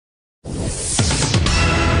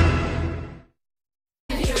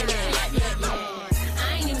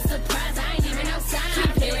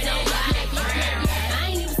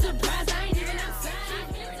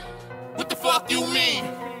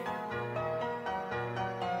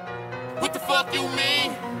fuck you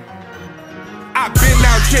mean? I've been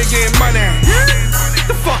out here getting money.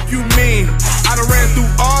 The fuck you mean? I done ran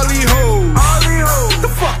through all these hoes.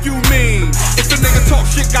 The fuck you mean? If the nigga talk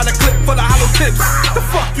shit, got a clip for the hollow tips. The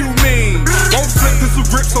fuck you mean? Won't slip this will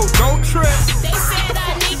grip, so don't trip. They said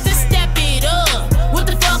I need to step it up. What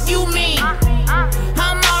the fuck you mean?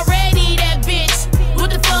 I'm already that bitch.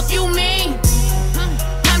 What the fuck you mean?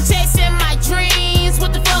 I'm chasing my dreams.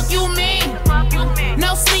 What the fuck you mean?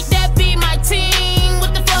 No sleep, that be my team.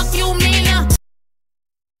 What the fuck you mean?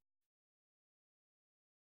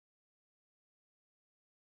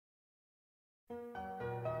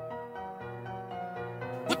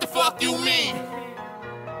 What the fuck you mean?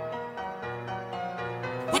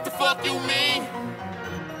 What the fuck you mean?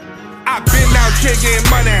 I've been out here getting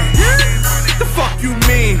money. The fuck you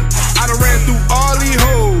mean? I done ran through all these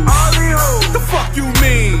hoes. The fuck you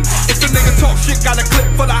mean? If the nigga talk shit, got a clip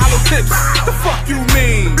for the hollow tips. The fuck you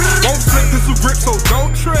mean? Won't slip this will grip, so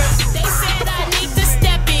don't trip. They said I need to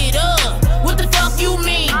step it up. What the fuck you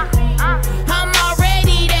mean? I'm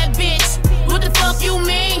already that bitch. What the fuck you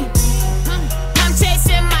mean? I'm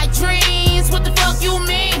chasing my dreams. What the fuck you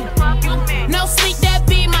mean? No sleep, that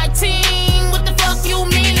be my team. What the fuck you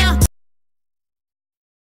mean?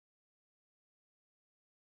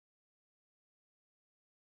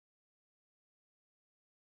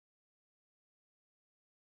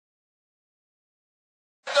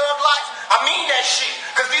 Thug life, I mean that shit.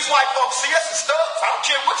 Cause these white folks see us as thugs. I don't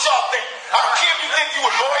care what y'all think. I don't care if you think you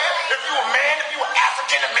a lawyer, if you a man, if you an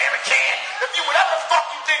African American, if you whatever the fuck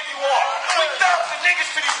you think you are. We thugs and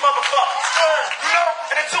niggas to these motherfuckers. You know?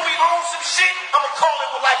 And until we own some shit, I'ma call it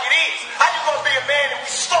like it is. How you gonna be a man if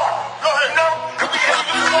we start? You know? Cause we had to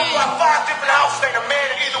do it for our